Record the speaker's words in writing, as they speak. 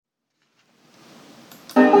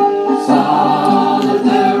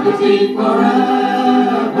beat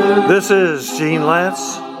forever. This is Gene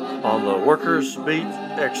Lance on the Workers Beat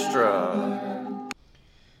Extra.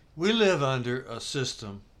 We live under a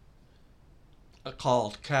system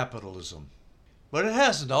called capitalism, but it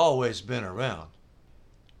hasn't always been around.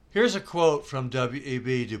 Here's a quote from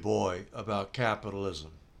W.E.B. Du Bois about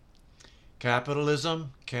capitalism.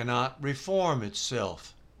 Capitalism cannot reform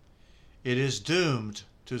itself. It is doomed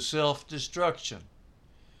to self-destruction.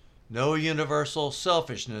 No universal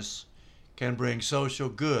selfishness can bring social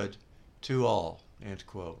good to all. End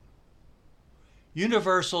quote.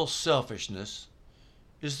 Universal selfishness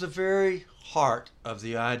is the very heart of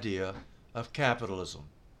the idea of capitalism.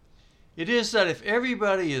 It is that if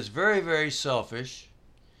everybody is very, very selfish,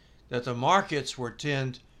 that the markets will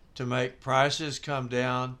tend to make prices come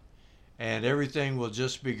down and everything will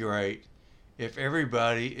just be great if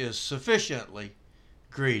everybody is sufficiently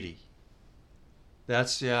greedy.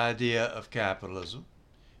 That's the idea of capitalism,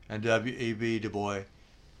 and W.E.B. Du Bois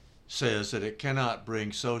says that it cannot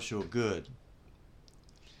bring social good.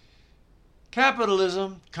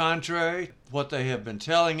 Capitalism, contrary to what they have been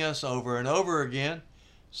telling us over and over again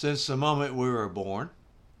since the moment we were born,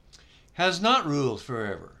 has not ruled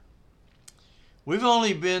forever. We've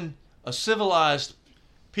only been a civilized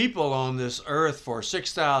people on this earth for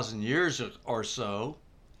 6,000 years or so,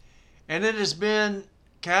 and it has been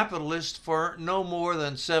capitalist for no more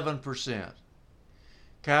than 7%.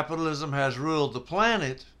 Capitalism has ruled the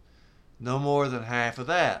planet no more than half of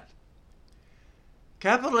that.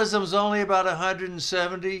 Capitalism is only about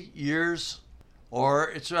 170 years,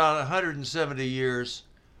 or it's about 170 years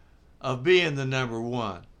of being the number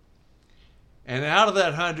one. And out of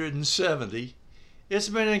that 170, it's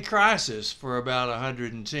been in crisis for about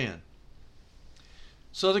 110.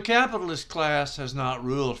 So the capitalist class has not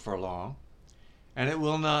ruled for long, and it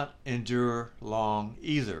will not endure long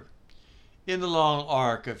either in the long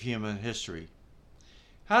arc of human history.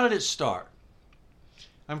 How did it start?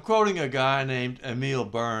 I'm quoting a guy named Emil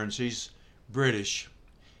Burns. He's British.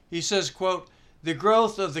 He says, quote, "The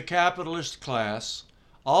growth of the capitalist class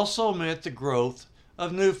also meant the growth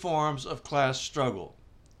of new forms of class struggle.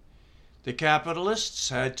 The capitalists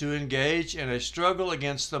had to engage in a struggle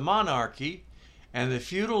against the monarchy and the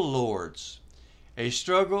feudal lords, a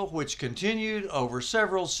struggle which continued over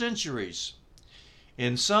several centuries.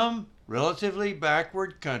 In some relatively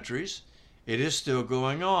backward countries, it is still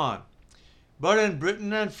going on. But in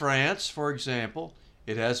Britain and France, for example,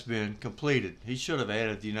 it has been completed." He should have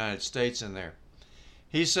added the United States in there.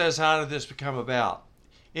 He says, how did this come about?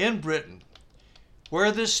 In Britain,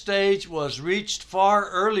 where this stage was reached far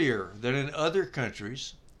earlier than in other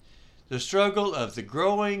countries, the struggle of the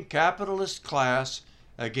growing capitalist class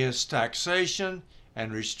against taxation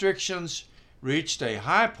and restrictions reached a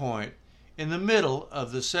high point in the middle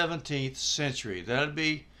of the 17th century. That would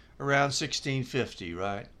be around 1650,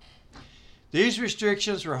 right? These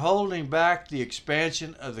restrictions were holding back the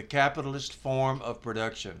expansion of the capitalist form of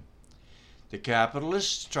production. The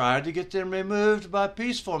capitalists tried to get them removed by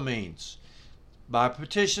peaceful means, by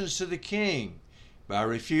petitions to the king, by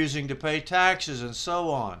refusing to pay taxes, and so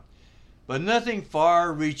on. But nothing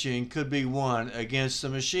far-reaching could be won against the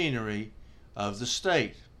machinery of the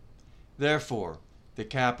state. Therefore, the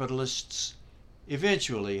capitalists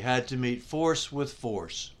eventually had to meet force with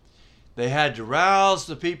force. They had to rouse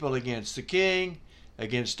the people against the king,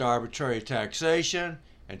 against arbitrary taxation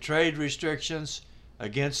and trade restrictions,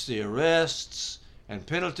 against the arrests and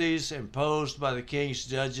penalties imposed by the king's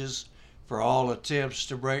judges for all attempts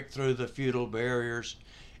to break through the feudal barriers.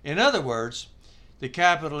 In other words, the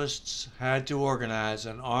capitalists had to organize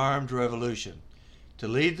an armed revolution to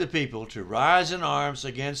lead the people to rise in arms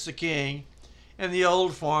against the king and the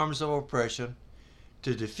old forms of oppression,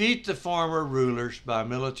 to defeat the former rulers by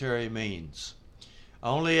military means.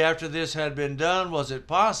 Only after this had been done was it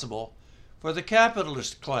possible for the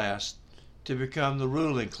capitalist class to become the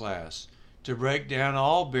ruling class, to break down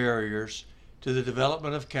all barriers to the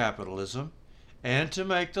development of capitalism, and to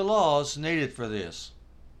make the laws needed for this."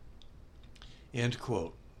 End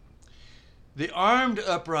quote. The armed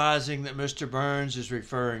uprising that Mr. Burns is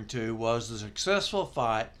referring to was the successful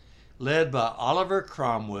fight led by Oliver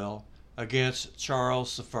Cromwell against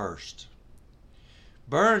Charles I.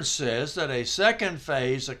 Burns says that a second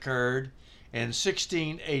phase occurred in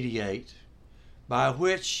 1688, by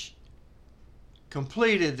which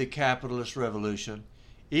completed the capitalist revolution,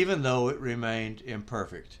 even though it remained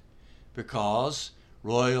imperfect, because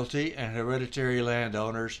royalty and hereditary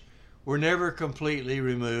landowners were never completely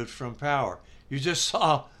removed from power. You just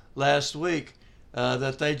saw last week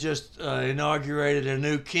that they just inaugurated a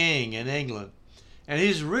new king in England, and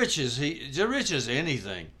he's rich as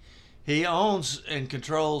anything. He owns and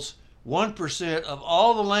controls 1% of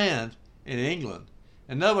all the land in England,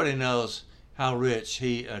 and nobody knows how rich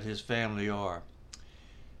he and his family are.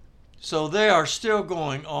 So they are still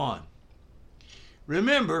going on.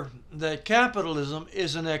 Remember that capitalism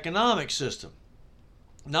is an economic system,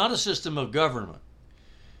 not a system of government.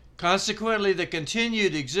 Consequently, the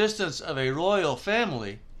continued existence of a royal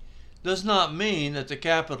family does not mean that the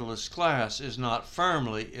capitalist class is not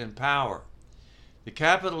firmly in power. The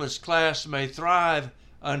capitalist class may thrive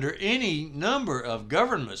under any number of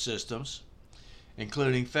government systems,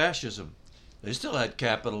 including fascism. They still had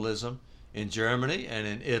capitalism in Germany and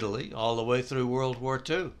in Italy all the way through World War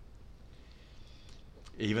II.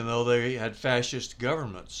 Even though they had fascist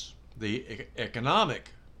governments, the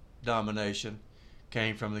economic domination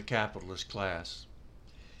came from the capitalist class.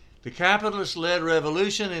 The capitalist-led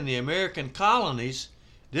revolution in the American colonies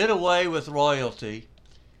did away with royalty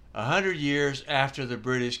 100 years after the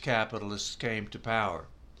British capitalists came to power.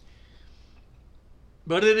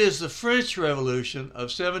 But it is the French Revolution of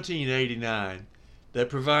 1789 that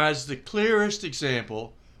provides the clearest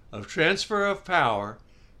example of transfer of power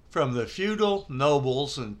from the feudal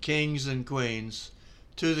nobles and kings and queens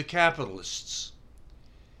to the capitalists.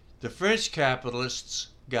 The French capitalists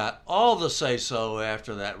got all the say-so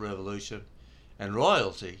after that revolution, and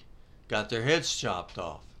royalty got their heads chopped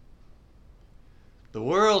off. The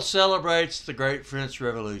world celebrates the Great French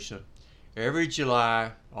Revolution every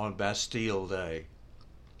July on Bastille Day.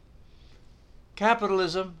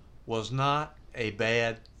 Capitalism was not a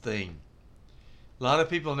bad thing. A lot of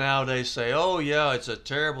people nowadays say, oh yeah, it's a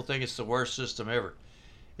terrible thing, it's the worst system ever.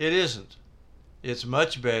 It isn't. It's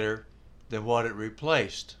much better than what it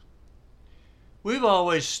replaced. We've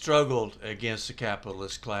always struggled against the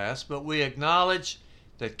capitalist class, but we acknowledge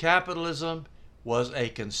that capitalism was a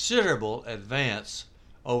considerable advance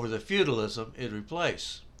over the feudalism it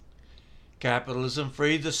replaced. Capitalism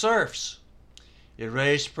freed the serfs. It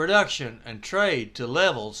raised production and trade to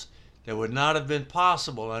levels that would not have been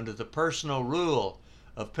possible under the personal rule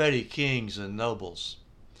of petty kings and nobles.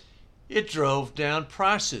 It drove down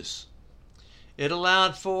prices. It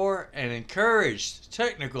allowed for and encouraged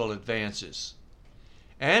technical advances.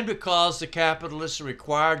 And because the capitalists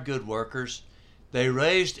required good workers, they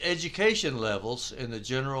raised education levels in the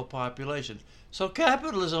general population. So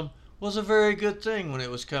capitalism was a very good thing when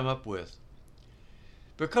it was come up with.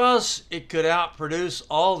 Because it could outproduce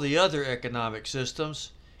all the other economic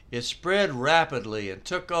systems, it spread rapidly and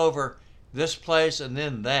took over this place and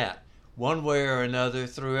then that, one way or another,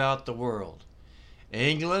 throughout the world.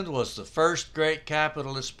 England was the first great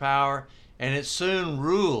capitalist power, and it soon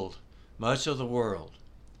ruled much of the world.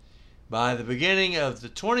 By the beginning of the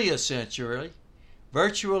 20th century,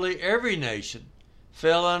 virtually every nation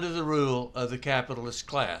fell under the rule of the capitalist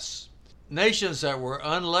class. Nations that were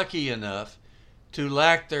unlucky enough to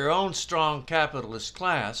lack their own strong capitalist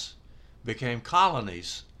class became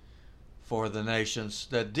colonies for the nations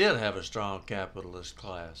that did have a strong capitalist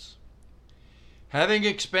class. Having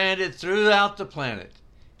expanded throughout the planet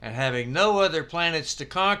and having no other planets to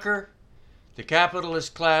conquer, the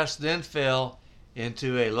capitalist class then fell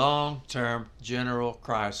into a long-term general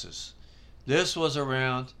crisis. This was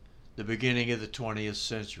around the beginning of the 20th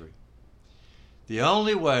century. The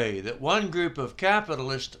only way that one group of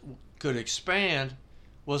capitalists could expand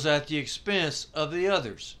was at the expense of the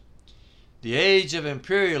others. The age of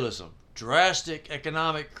imperialism, drastic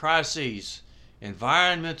economic crises,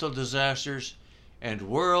 environmental disasters, and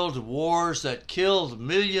world wars that killed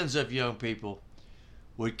millions of young people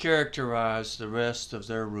would characterize the rest of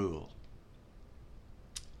their rule.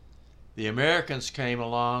 The Americans came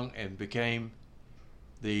along and became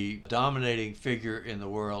the dominating figure in the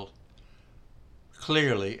world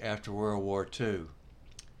clearly after World War II.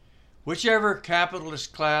 Whichever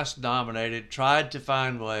capitalist class dominated tried to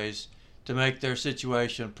find ways to make their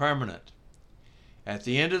situation permanent. At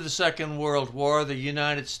the end of the Second World War, the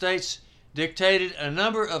United States dictated a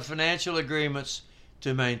number of financial agreements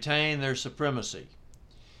to maintain their supremacy.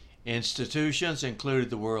 Institutions included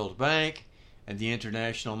the World Bank and the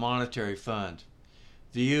International Monetary Fund.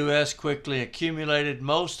 The U.S. quickly accumulated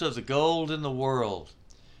most of the gold in the world.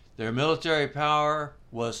 Their military power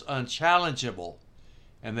was unchallengeable,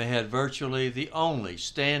 and they had virtually the only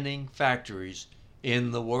standing factories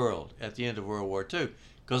in the world at the end of World War II,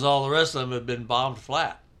 because all the rest of them had been bombed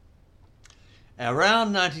flat.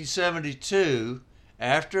 Around 1972,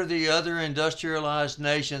 after the other industrialized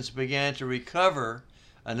nations began to recover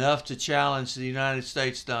enough to challenge the United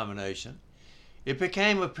States domination, it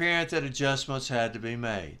became apparent that adjustments had to be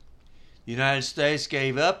made. The United States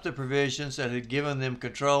gave up the provisions that had given them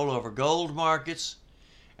control over gold markets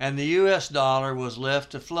and the US dollar was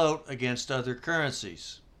left to float against other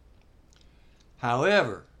currencies.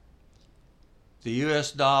 However, the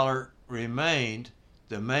US dollar remained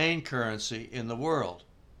the main currency in the world,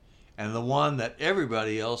 and the one that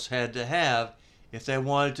everybody else had to have if they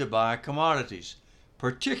wanted to buy commodities,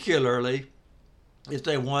 particularly if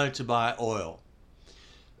they wanted to buy oil.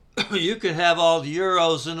 You can have all the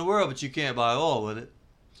euros in the world, but you can't buy oil with it.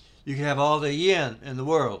 You can have all the yen in the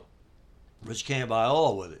world, but you can't buy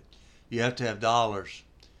oil with it. You have to have dollars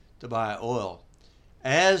to buy oil.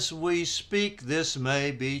 As we speak, this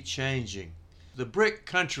may be changing. The BRIC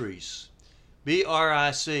countries,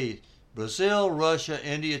 BRIC, Brazil, Russia,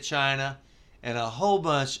 India, China, and a whole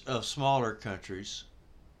bunch of smaller countries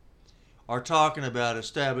are talking about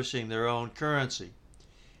establishing their own currency.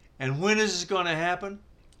 And when is this going to happen?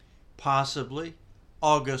 Possibly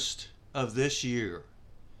August of this year.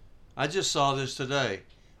 I just saw this today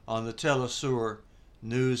on the Telesur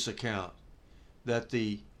news account that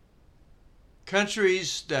the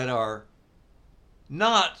countries that are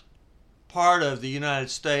not part of the United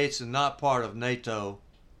States and not part of NATO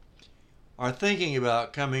are thinking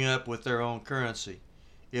about coming up with their own currency.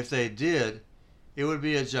 If they did, it would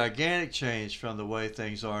be a gigantic change from the way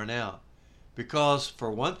things are now. Because, for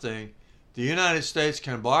one thing, the United States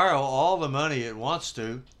can borrow all the money it wants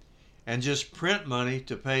to and just print money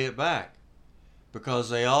to pay it back, because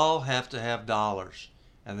they all have to have dollars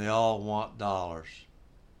and they all want dollars.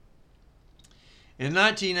 In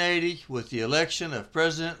 1980, with the election of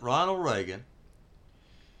President Ronald Reagan,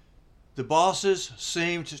 the bosses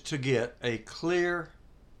seemed to get a clear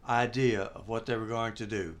idea of what they were going to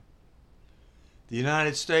do. The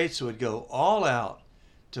United States would go all out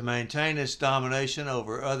to maintain its domination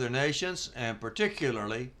over other nations, and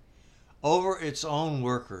particularly over its own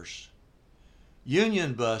workers.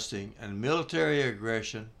 Union busting and military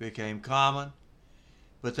aggression became common,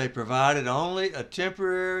 but they provided only a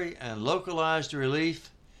temporary and localized relief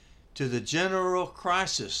to the general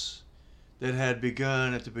crisis that had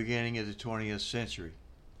begun at the beginning of the 20th century.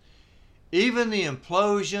 Even the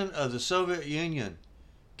implosion of the Soviet Union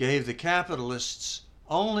gave the capitalists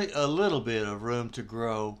only a little bit of room to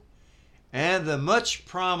grow, and the much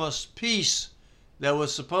promised peace that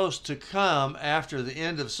was supposed to come after the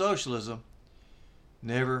end of socialism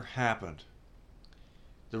never happened.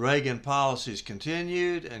 The Reagan policies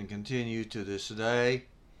continued and continue to this day.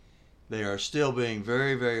 They are still being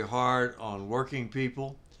very, very hard on working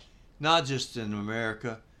people, not just in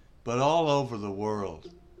America, but all over the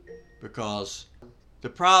world, because the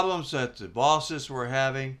problems that the bosses were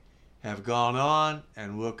having have gone on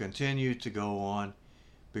and will continue to go on,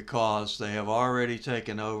 because they have already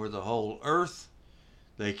taken over the whole earth.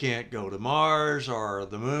 They can't go to Mars or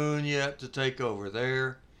the moon yet to take over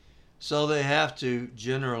there, so they have to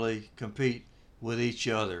generally compete with each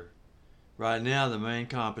other. Right now, the main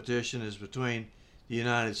competition is between the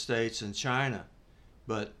United States and China,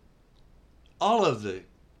 but all of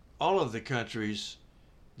the countries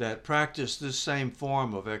that practice this same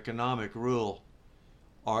form of economic rule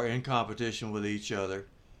are in competition with each other,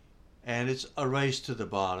 and it's a race to the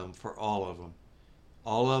bottom for all of them.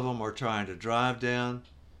 All of them are trying to drive down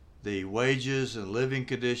the wages and living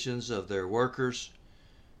conditions of their workers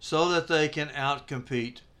so that they can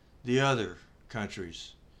outcompete the other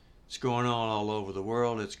countries. It's going on all over the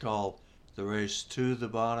world. It's called the race to the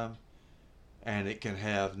bottom, and it can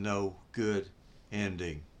have no good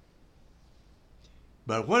ending.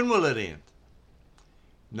 But when will it end?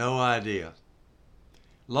 No idea.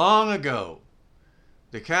 Long ago,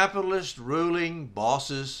 the capitalist ruling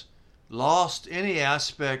bosses lost any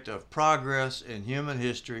aspect of progress in human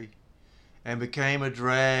history and became a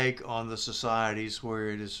drag on the societies where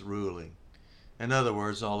it is ruling. In other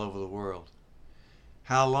words, all over the world.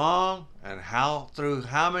 How long and through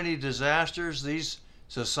how many disasters these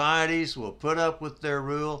societies will put up with their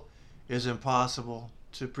rule is impossible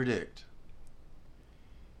to predict.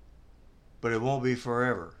 But it won't be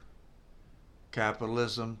forever.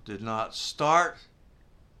 Capitalism did not start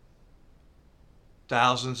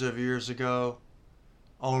thousands of years ago,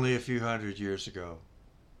 only a few hundred years ago.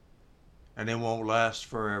 And it won't last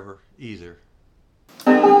forever either.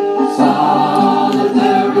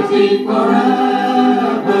 Solidarity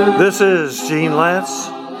forever. This is Gene Lance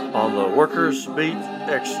on the Workers Beat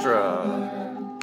Extra.